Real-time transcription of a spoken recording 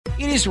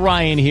It is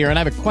Ryan here, and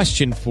I have a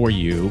question for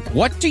you.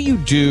 What do you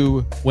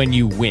do when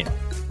you win?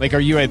 Like, are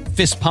you a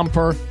fist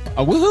pumper,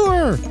 a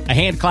woohooer, a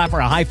hand clapper,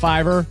 a high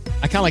fiver?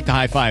 I kind of like the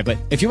high five, but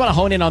if you want to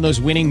hone in on those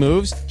winning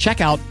moves,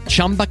 check out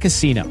Chumba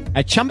Casino.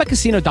 At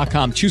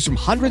ChumbaCasino.com, choose from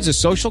hundreds of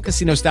social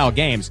casino-style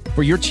games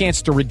for your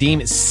chance to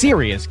redeem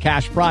serious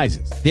cash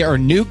prizes. There are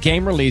new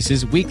game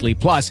releases weekly,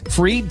 plus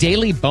free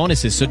daily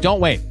bonuses. So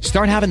don't wait.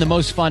 Start having the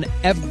most fun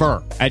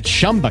ever at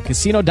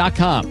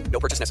ChumbaCasino.com. No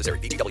purchase necessary.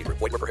 VGW Group.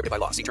 Void where prohibited by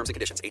law. See terms and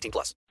conditions. 18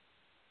 plus.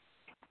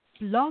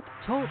 Blog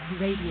Talk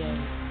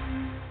Radio.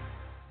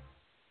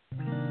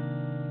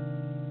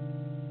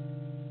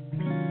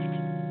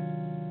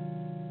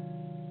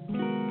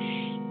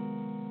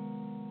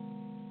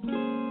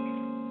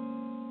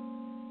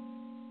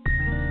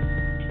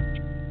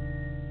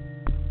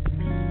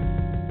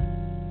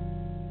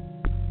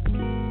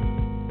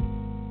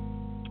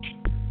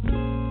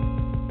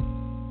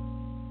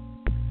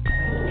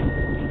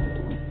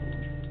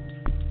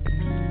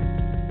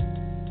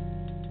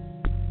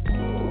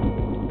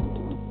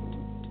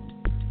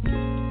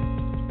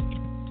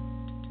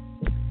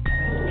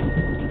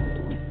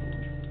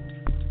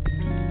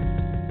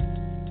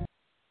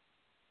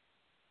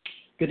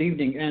 Good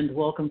evening and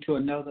welcome to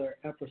another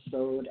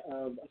episode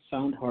of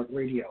Sound Heart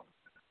Radio.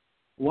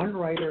 One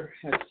writer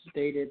has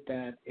stated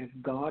that if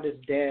God is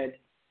dead,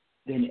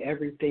 then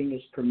everything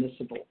is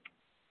permissible.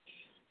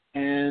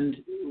 And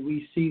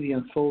we see the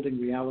unfolding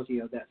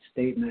reality of that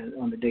statement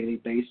on a daily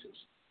basis.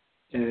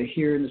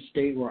 Here in the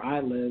state where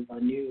I live, a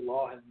new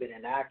law has been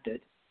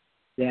enacted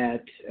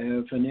that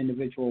if an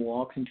individual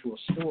walks into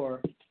a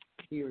store,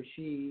 he or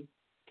she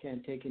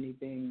can take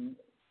anything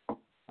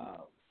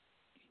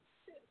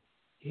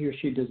he or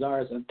she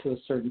desires up to a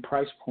certain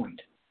price point.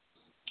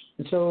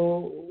 And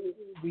so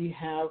we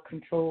have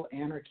control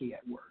anarchy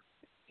at work.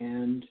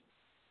 And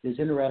it's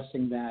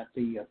interesting that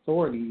the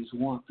authorities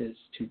want this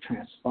to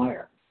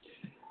transpire.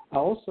 I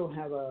also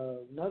have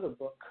another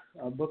book,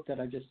 a book that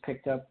I just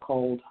picked up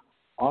called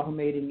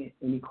Automating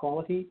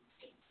Inequality.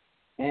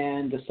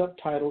 And the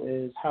subtitle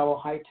is How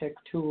High-Tech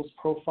Tools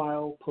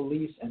Profile,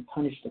 Police, and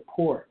Punish the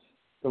Poor.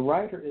 The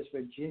writer is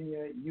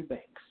Virginia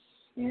Eubanks.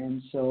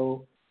 And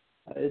so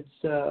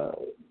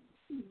it's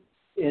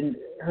in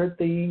her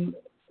theme.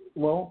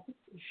 Well,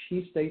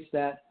 she states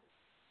that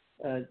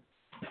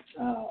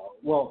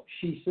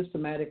she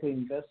systematically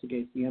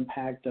investigates the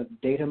impact of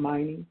data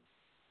mining,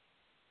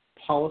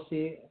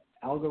 policy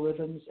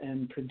algorithms,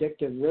 and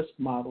predictive risk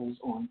models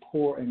on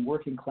poor and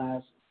working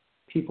class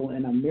people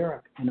in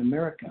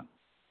America.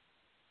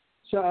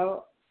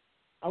 So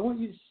I want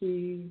you to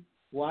see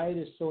why it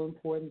is so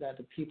important that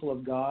the people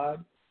of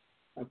God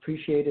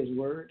appreciate His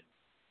Word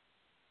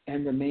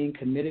and remain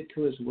committed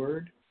to His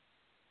Word,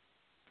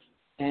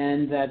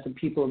 and that the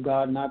people of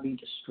God not be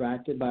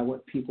distracted by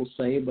what people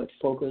say, but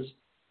focus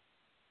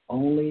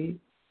only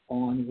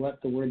on what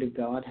the Word of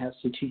God has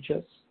to teach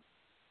us.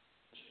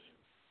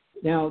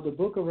 Now, the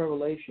book of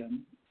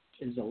Revelation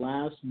is the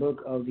last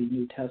book of the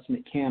New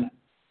Testament canon,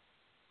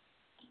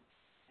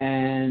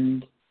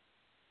 and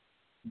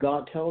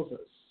God tells us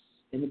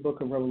in the book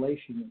of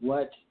Revelation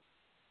what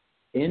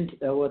the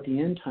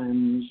end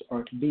times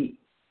are to be.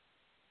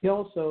 He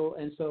also,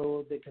 and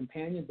so the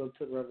companion book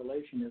to the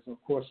Revelation is,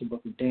 of course, the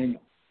book of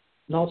Daniel,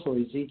 and also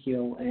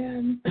Ezekiel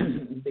and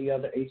the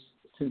other 8th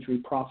century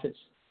prophets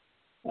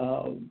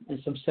and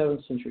some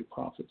 7th century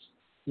prophets.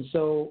 And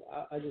so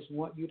I just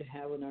want you to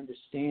have an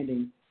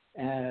understanding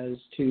as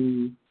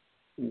to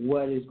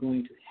what is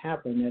going to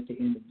happen at the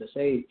end of this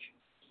age.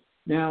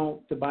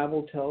 Now, the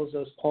Bible tells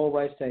us, Paul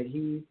writes that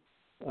he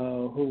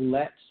who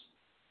lets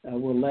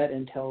will let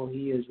until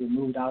he is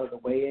removed out of the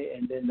way,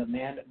 and then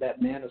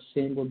that man of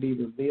sin will be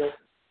revealed.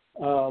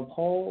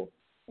 Paul,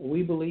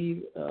 we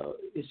believe,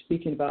 is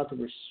speaking about the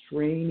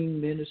restraining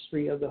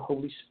ministry of the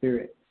Holy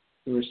Spirit,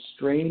 the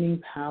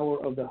restraining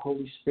power of the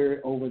Holy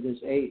Spirit over this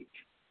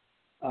age,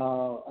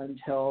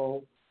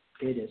 until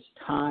it is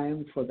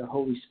time for the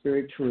Holy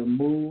Spirit to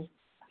remove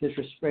this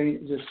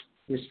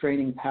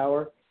restraining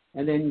power,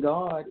 and then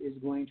God is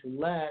going to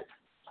let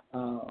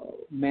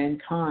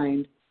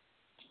mankind.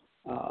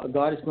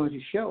 God is going to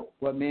show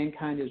what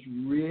mankind is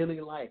really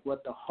like,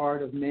 what the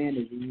heart of man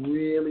is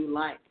really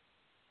like.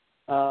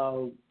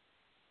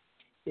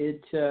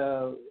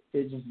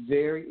 It's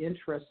very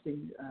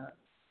interesting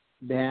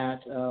that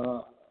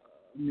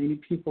many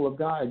people of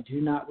God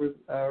do not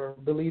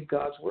believe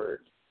God's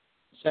word.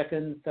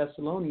 2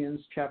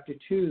 Thessalonians chapter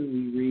 2,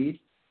 we read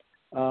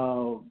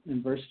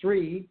in verse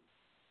 3,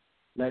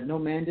 "Let no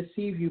man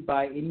deceive you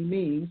by any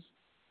means,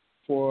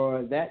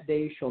 for that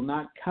day shall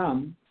not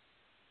come,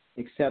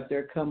 except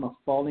there come a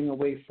falling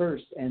away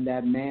first, and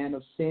that man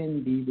of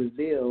sin be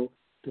revealed,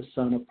 the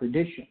son of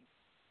perdition,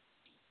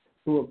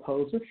 who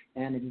opposeth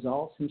and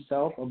exalts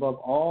himself above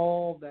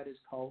all that is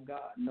called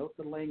God." Note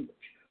the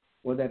language,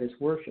 or that is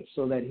worship,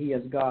 so that he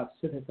as God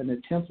sitteth in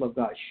the temple of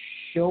God,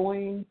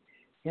 showing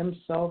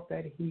himself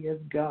that he is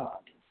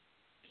God.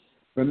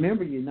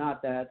 Remember you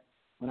not that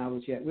when I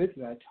was yet with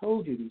you, I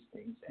told you these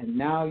things, and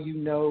now you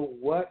know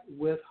what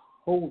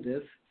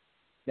withholdeth,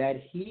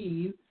 that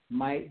he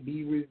might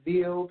be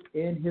revealed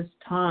in his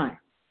time.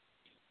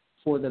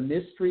 For the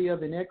mystery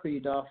of iniquity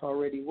doth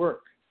already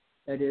work.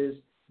 That is,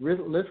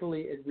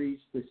 literally it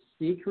reads, the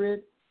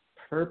secret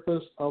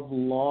purpose of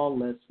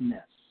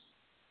lawlessness.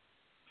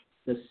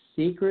 The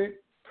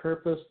secret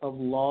purpose of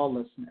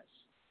lawlessness.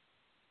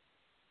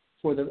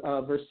 For the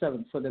verse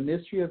 7, for the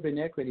mystery of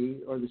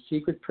iniquity, or the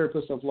secret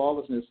purpose of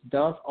lawlessness,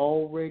 doth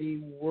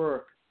already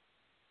work.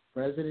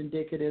 Present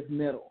indicative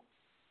middle.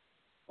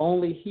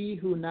 Only he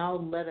who now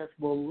letteth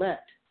will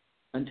let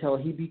until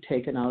he be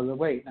taken out of the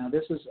way. Now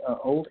this is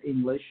Old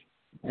English,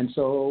 and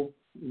so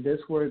this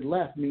word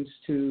let means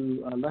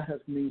to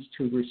letteth means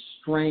to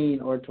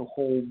restrain or to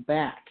hold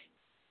back.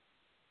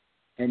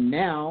 And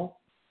now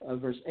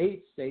verse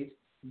 8 states,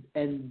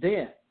 and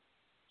then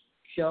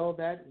shall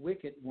that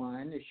wicked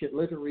one, it should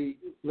literally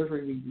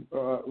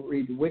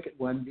read wicked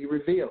one, be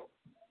revealed,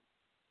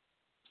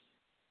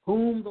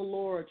 whom the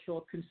Lord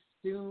shall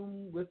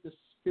consume with the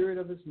spirit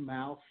of his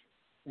mouth,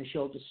 and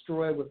shall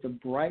destroy with the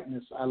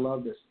brightness, I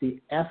love this,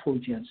 the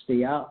effulgence,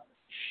 the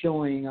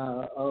outshowing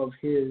of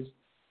his,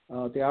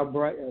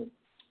 the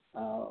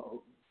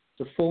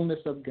fullness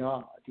of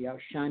God, the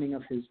outshining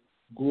of his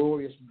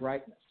glorious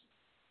brightness.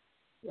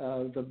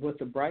 With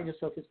the brightness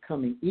of his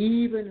coming,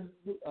 even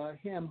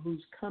him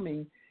whose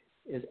coming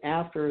is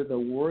after the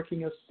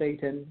working of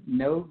Satan,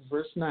 note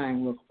verse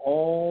 9, with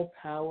all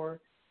power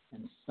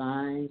and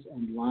signs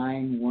and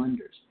lying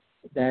wonders.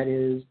 That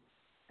is,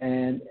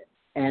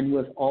 and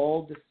with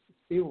all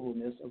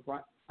deceivableness of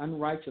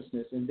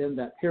unrighteousness in them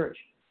that perish,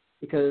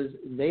 because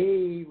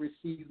they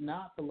receive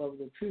not the love of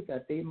the truth,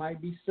 that they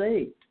might be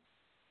saved.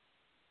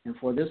 And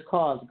for this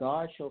cause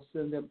God shall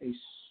send them a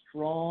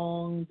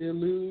strong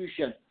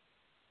delusion,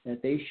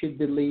 that they should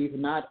believe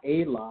not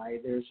a lie.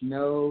 There's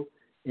no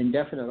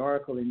indefinite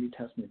article in New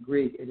Testament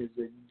Greek. It is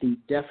the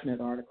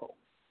definite article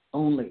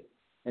only.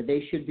 That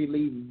they should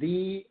believe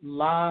the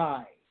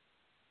lie,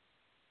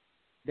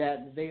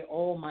 that they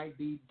all might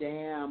be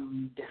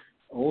damned.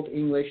 Old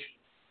English,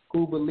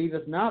 who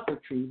believeth not the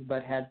truth,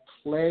 but had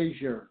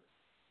pleasure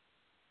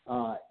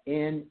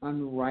in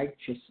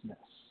unrighteousness.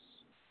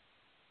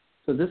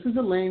 So this is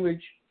the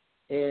language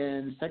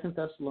in 2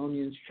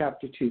 Thessalonians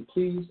chapter 2.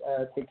 Please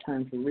take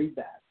time to read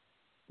that.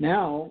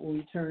 Now, when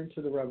we turn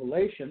to the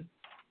Revelation,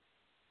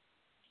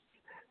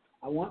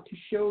 I want to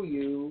show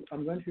you,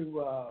 I'm going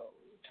to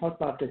talk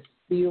about the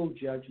seal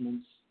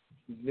judgments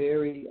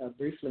very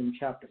briefly in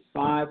chapter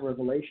 5,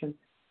 Revelation.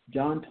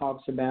 John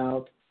talks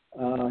about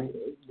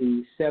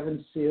the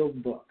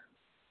seven-sealed book,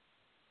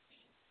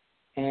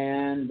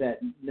 and that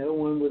no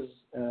one was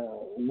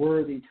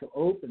worthy to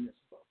open this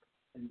book.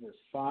 In verse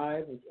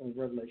 5 of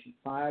Revelation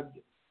 5,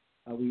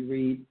 we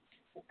read,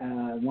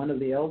 one of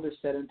the elders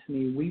said unto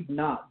me, weep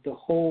not,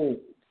 behold,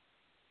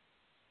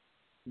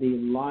 the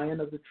Lion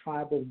of the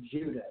tribe of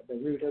Judah, the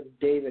root of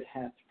David,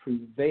 hath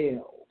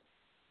prevailed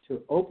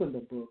to open the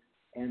book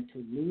and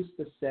to loose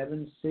the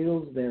seven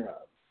seals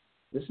thereof.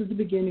 This is the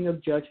beginning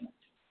of judgment.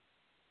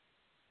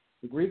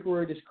 The Greek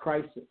word is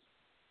crisis,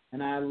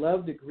 and I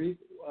love the Greek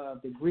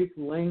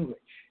language.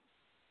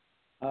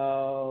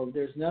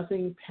 There's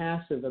nothing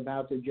passive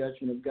about the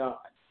judgment of God.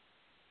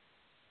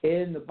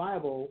 In the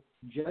Bible,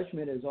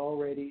 judgment is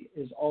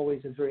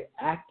always a very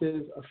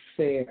active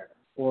affair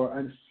or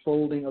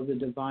unfolding of the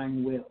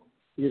divine will.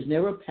 It is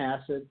never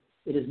passive.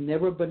 It is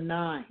never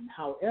benign.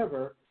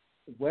 However,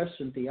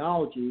 Western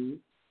theology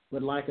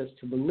would like us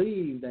to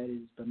believe that it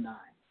is benign.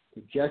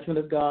 The judgment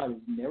of God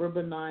is never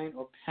benign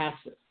or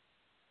passive.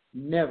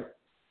 Never.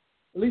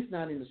 At least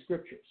not in the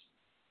Scriptures.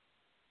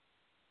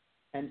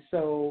 And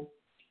so,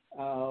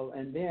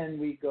 and then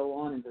we go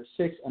on in verse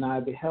 6, and I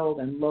beheld,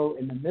 and lo,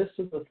 in the midst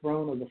of the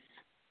throne of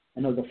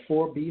the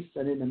four beasts,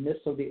 and in the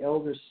midst of the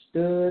elders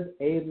stood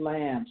the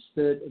lamb,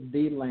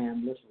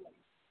 literally,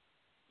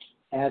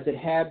 as it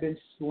had been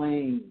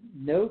slain.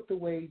 Note the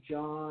way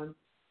John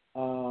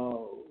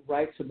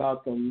writes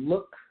about the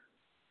look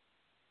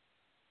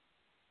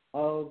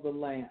of the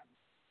lamb,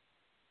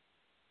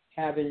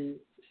 having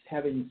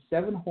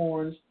seven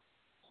horns.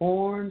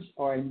 Horns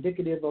are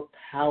indicative of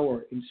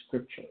power in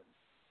Scripture.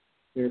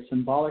 They're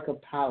symbolic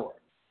of power.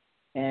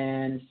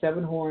 And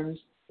seven horns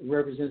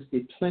represents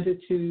the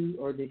plenitude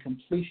or the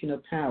completion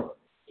of power.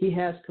 He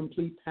has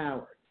complete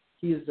power.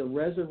 He is the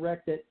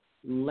resurrected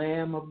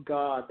Lamb of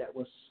God that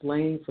was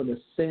slain for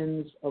the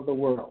sins of the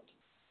world.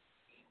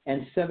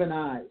 And seven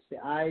eyes. The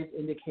eyes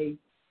indicate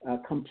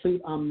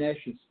complete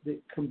omniscience, the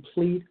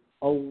complete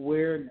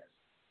awareness.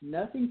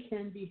 Nothing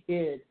can be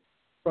hid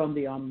from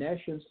the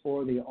omniscience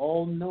or the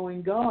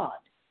all-knowing God.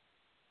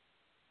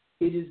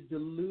 It is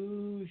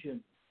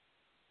delusion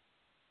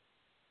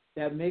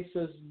that makes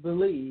us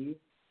believe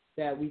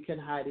that we can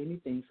hide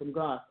anything from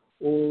God,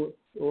 or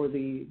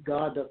the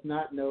God does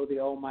not know, the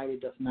Almighty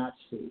does not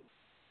see.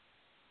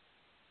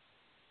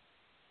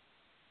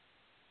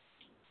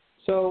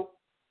 So,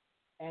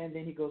 and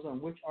then he goes on,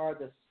 which are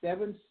the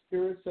seven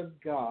spirits of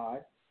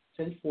God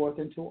sent forth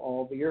into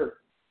all the earth.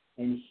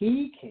 And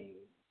he came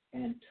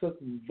and took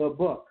the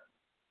book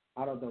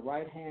out of the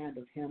right hand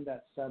of him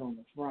that sat on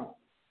the throne.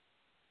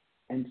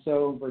 And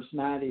so, verse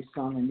 9, they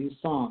sung a new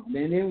song.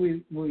 And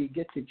then we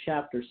get to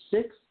chapter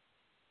 6.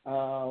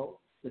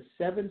 The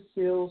 7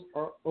 seals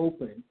are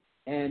open.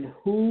 And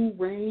who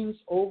reigns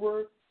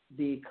over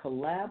the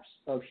collapse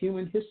of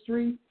human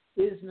history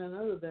is none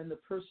other than the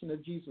person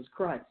of Jesus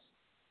Christ.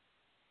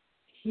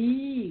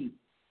 He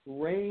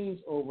reigns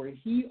over,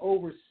 he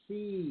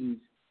oversees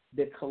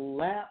the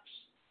collapse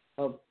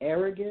of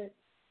arrogant,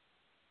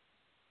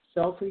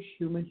 selfish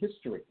human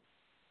history.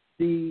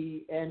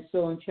 And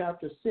so in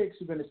chapter 6,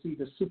 we're going to see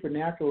the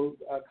supernatural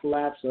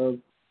collapse of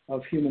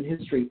human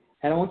history.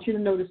 And I want you to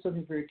notice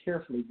something very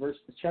carefully.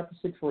 Chapter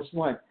 6, verse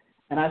 1.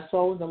 And I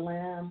saw when the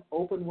Lamb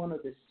opened one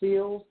of the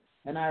seals,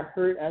 and I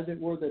heard, as it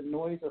were, the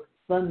noise of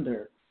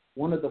thunder,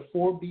 one of the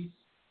 4 beasts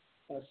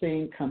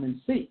saying, Come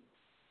and see.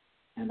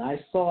 And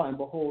I saw, and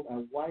behold, a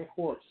white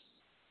horse,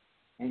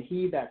 and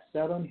he that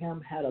sat on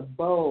him had a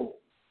bow,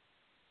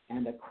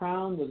 and a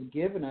crown was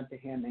given unto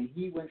him, and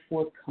he went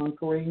forth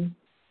conquering,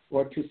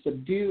 or to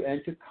subdue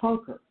and to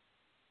conquer.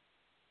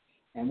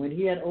 And when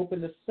he had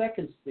opened the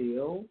second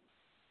seal,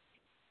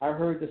 I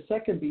heard the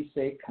second beast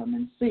say, Come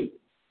and see.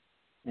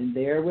 And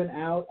there went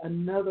out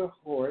another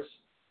horse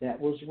that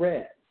was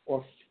red,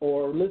 or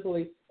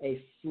literally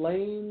a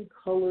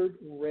flame-colored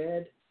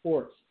red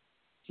horse,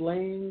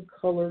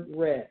 flame-colored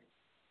red.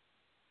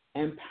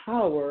 And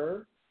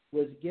power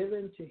was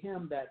given to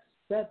him that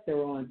sat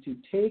thereon to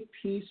take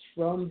peace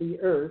from the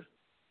earth,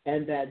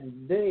 and that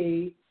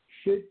they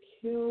should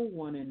kill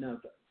one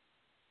another.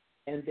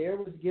 And there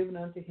was given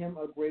unto him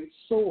a great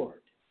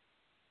sword.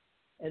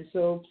 And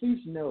so please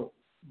note,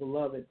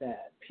 beloved,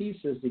 that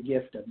peace is the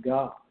gift of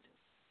God.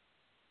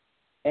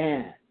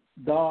 And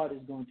God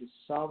is going to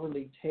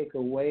sovereignly take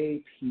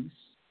away peace.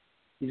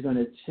 He's going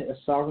to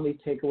sovereignly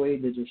take away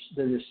the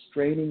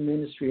restraining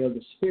ministry of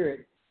the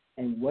Spirit.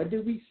 And what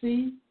do we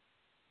see?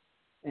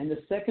 In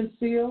the second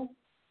seal,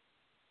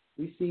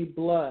 we see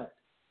blood,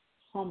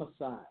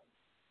 homicide,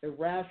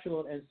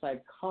 irrational and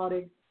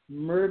psychotic,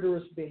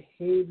 murderous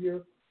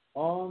behavior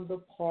on the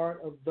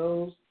part of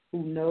those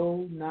who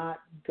know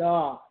not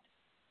God.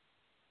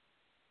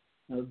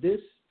 Now, this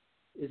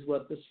is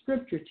what the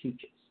Scripture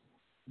teaches.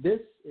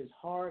 This is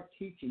hard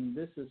teaching.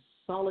 This is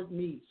solid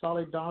meat,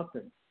 solid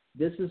doctrine.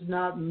 This is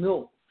not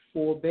milk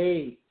for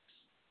babes.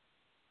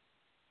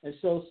 And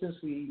so since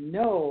we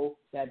know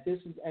that this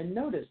is, and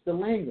notice the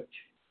language,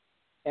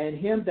 and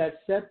him that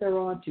sat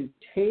thereon to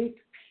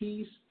take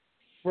peace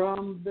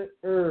from the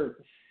earth,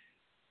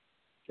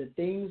 the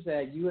things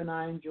that you and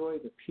I enjoy,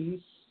 the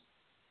peace,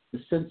 the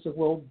sense of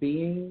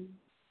well-being,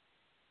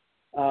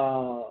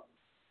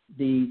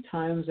 the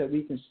times that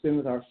we can spend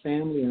with our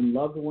family and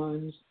loved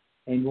ones,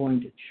 and going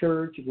to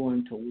church,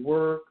 going to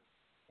work,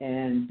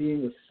 and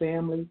being with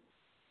family,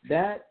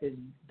 that is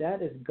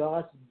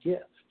God's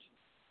gift.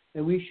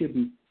 And we should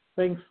be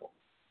thankful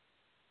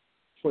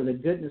for the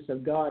goodness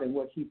of God and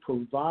what he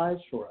provides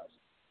for us.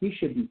 He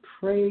should be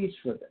praised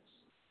for this.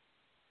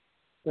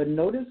 But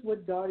notice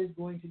what God is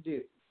going to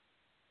do.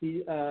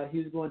 He's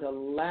going to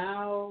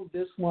allow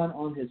this one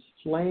on his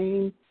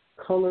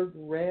flame-colored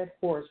red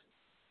horse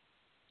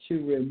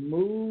to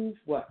remove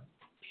what?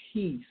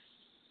 Peace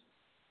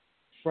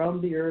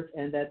from the earth,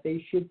 and that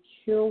they should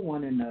kill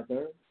one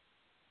another.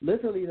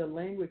 Literally, the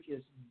language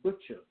is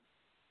butcher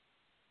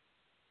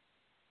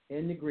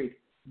in the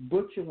Greek.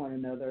 Butcher one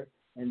another,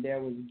 and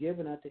there was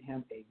given unto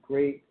him a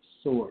great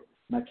sword.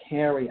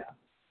 Makaria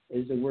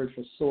is the word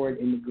for sword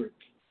in the Greek.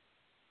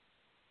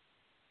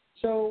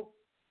 So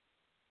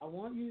I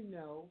want you to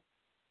know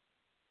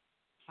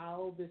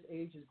how this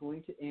age is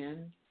going to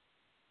end,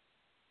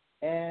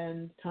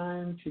 and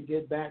time to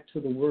get back to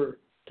the Word,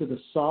 to the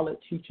solid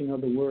teaching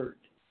of the Word.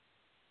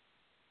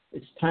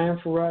 It's time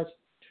for us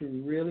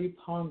to really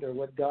ponder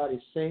what God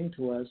is saying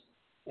to us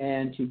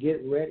and to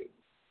get ready.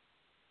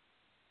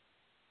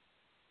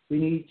 We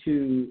need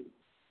to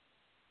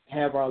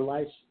have our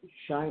lights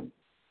shining.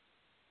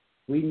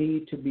 We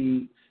need to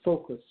be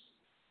focused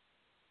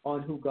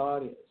on who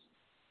God is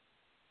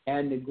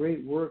and the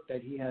great work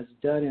that he has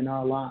done in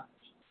our lives.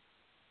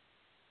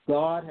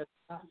 God has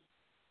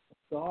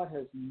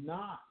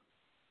not,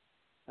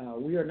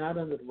 we are not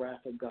under the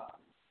wrath of God.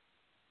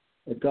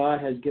 But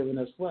God has given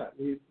us what?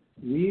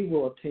 We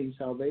will obtain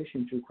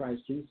salvation through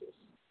Christ Jesus.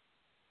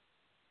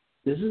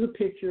 This is a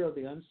picture of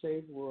the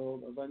unsaved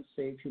world, of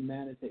unsaved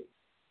humanity.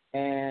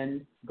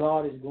 And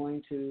God is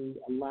going to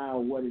allow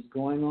what is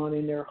going on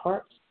in their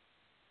hearts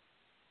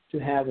to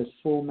have its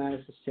full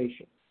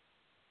manifestation.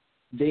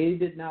 They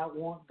did not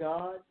want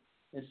God,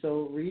 and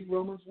so read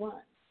Romans 1.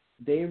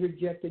 They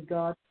rejected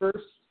God first,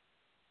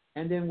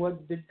 and then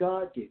what did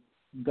God do?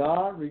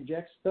 God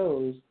rejects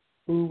those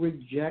who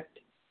reject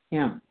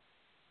him.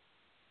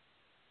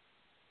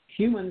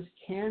 Humans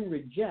can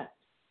reject,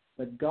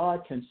 but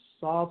God can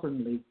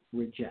sovereignly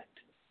reject.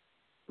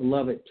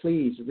 Beloved,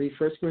 please read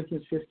 1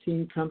 Corinthians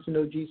 15. Come to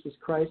know Jesus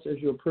Christ as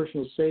your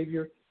personal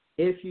Savior.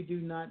 If you do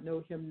not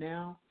know him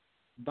now,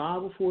 bow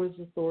before his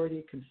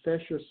authority, confess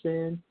your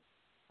sin,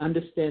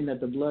 understand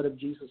that the blood of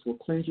Jesus will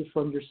cleanse you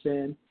from your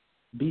sin,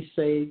 be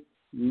saved,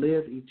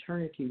 live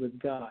eternity with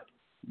God.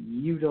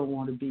 you don't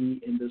want to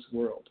be in this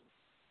world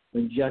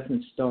when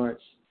judgment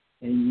starts,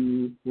 and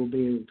you will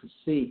be able to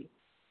see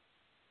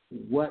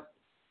what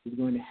is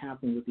going to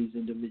happen with these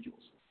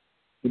individuals.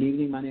 Good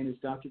evening. My name is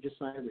Dr.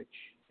 Josiah Rich,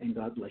 and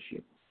God bless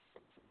you.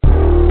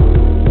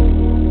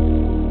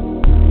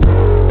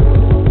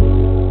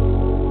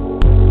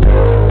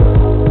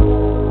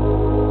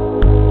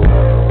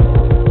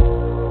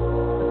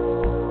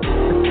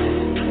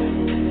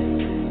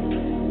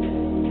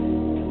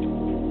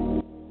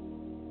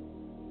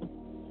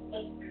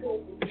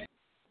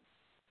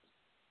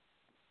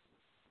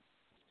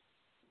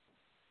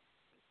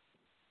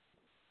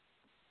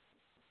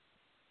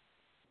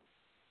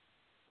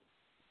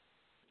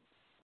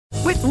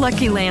 With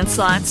Lucky Land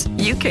Slots,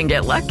 you can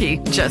get lucky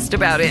just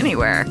about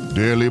anywhere.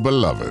 Dearly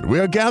beloved, we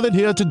are gathered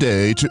here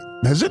today to...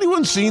 Has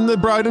anyone seen the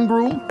bride and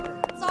groom?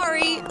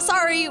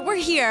 Sorry, we're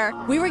here.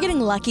 We were getting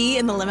lucky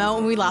in the limo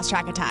and we lost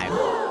track of time.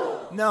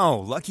 No,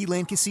 Lucky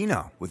Land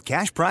Casino, with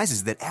cash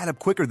prizes that add up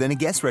quicker than a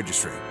guest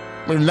registry.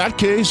 In that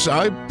case,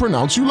 I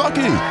pronounce you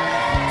lucky.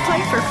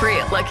 Play for free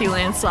at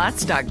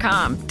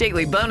LuckyLandSlots.com.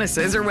 Daily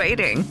bonuses are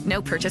waiting.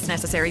 No purchase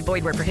necessary.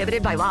 Void where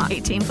prohibited by law.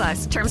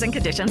 18+. Terms and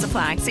conditions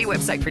apply. See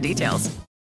website for details.